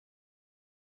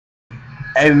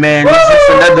Hey man, this is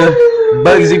another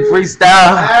Bugsy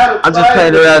freestyle. I'm just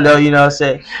playing around though, you know what I'm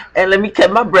saying? And let me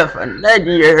catch my breath for another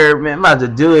year here, man. I'm about to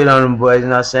do it on them boys, you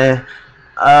know what I'm saying?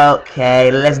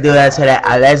 Okay, let's do that to that.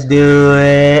 Let's do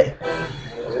it.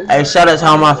 Hey, shout out to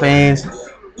all my fans,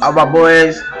 all my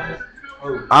boys,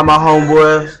 all my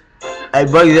homeboys. Hey,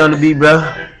 Bugsy on the beat, bro.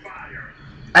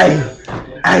 Hey,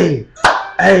 hey,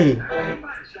 hey,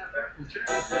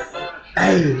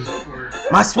 hey.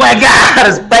 My swag out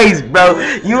of space, bro.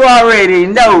 You already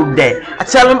know that. I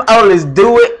tell them, oh, let's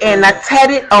do it, and I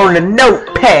tat it on the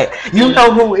notepad. You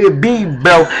know who it be,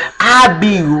 bro. I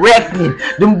be wrecking.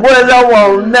 Them boys don't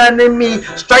want none of me.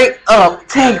 Straight up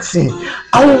texting.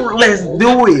 Oh, let's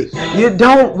do it. You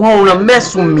don't want to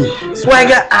mess with me.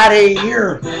 Swagger out of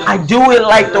here. I do it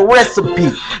like the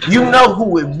recipe. You know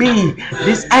who it be.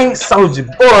 This ain't Soulja,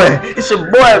 boy. It's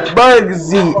your boy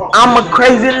Bugsy. I'm a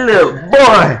crazy little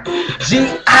boy.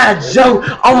 G.I. Joe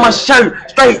on my shirt,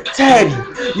 straight tatty.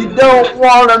 You don't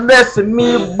wanna mess with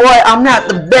me, boy. I'm not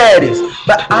the baddest,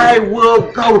 but I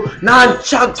will go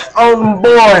nunchucks on them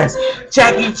boys.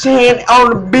 Jackie Chan on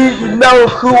the beat, you know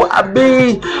who I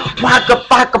be. Waka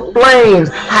Waka Flames,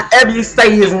 however you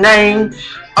say his name.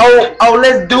 Oh,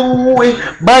 let's do it.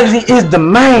 Bugsy is the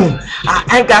main.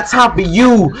 I ain't got time for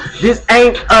you. This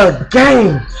ain't a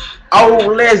game. Oh,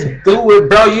 let's do it,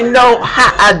 bro. You know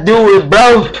how I do it,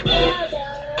 bro.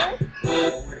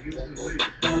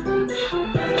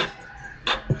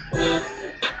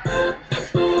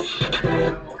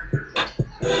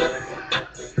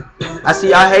 I see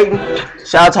y'all hating.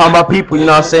 Shout out to all my people, you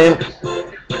know what I'm saying?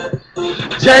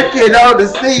 Jerking on the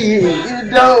scene.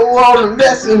 You don't want to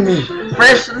mess with me.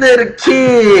 Fresh little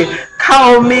kid.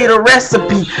 Call me the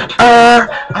recipe.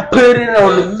 I put it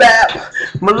on the map.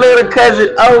 My little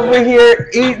cousin over here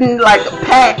eating like a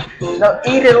pack. No,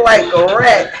 eating like a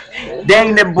rat.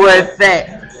 Dang, that boy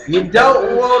fat. You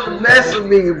don't want to mess with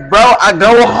me, bro. I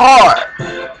go hard.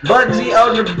 Bugsy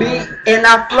on the beat and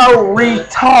I flow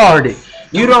retarded.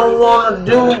 You don't want to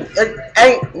do it.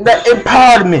 Ain't that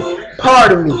part of me.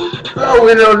 Pardon me.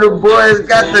 Flowing on the boys,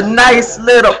 got the nice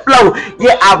little flow.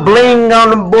 Yeah, I bling on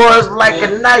the boys like a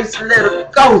nice little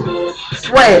go.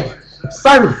 Swag,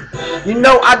 surf. You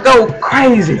know I go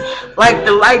crazy. Like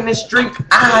the lightning streak,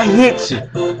 I hit you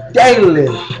daily.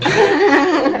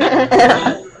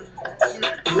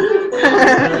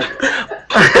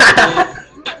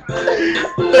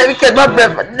 Let me catch my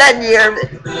breath for that year.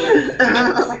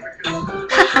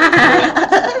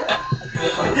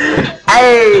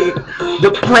 Hey,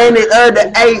 the planet of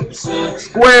the apes,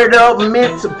 squared up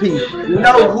mentipede. You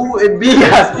know who it be?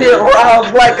 I still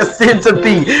rise like a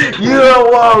centipede. You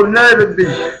don't want none of me.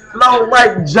 Flow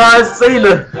like John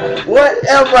Cena.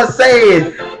 Whatever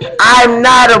saying, I'm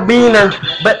not a beaner,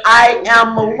 but I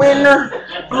am a winner.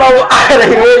 Flow out of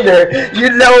here. You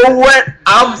know what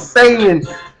I'm saying?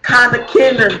 Kinda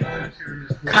kinder,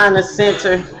 kinda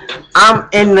center. I'm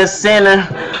in the center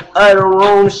of the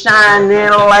room, shining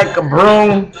like a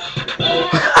broom.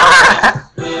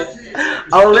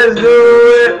 Oh, let's do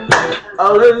it.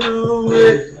 Oh, let's do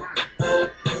it.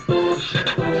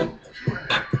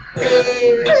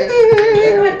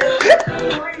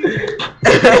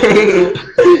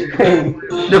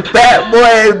 The fat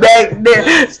boy is back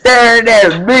there staring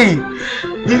at me.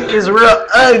 He is real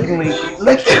ugly.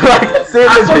 Looking like a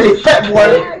centipede. Fat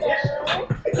boy.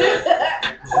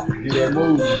 Do that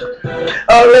move.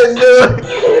 Oh, let's do it.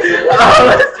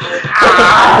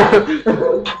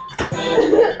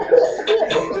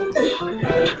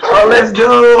 Oh, let's do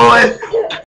it.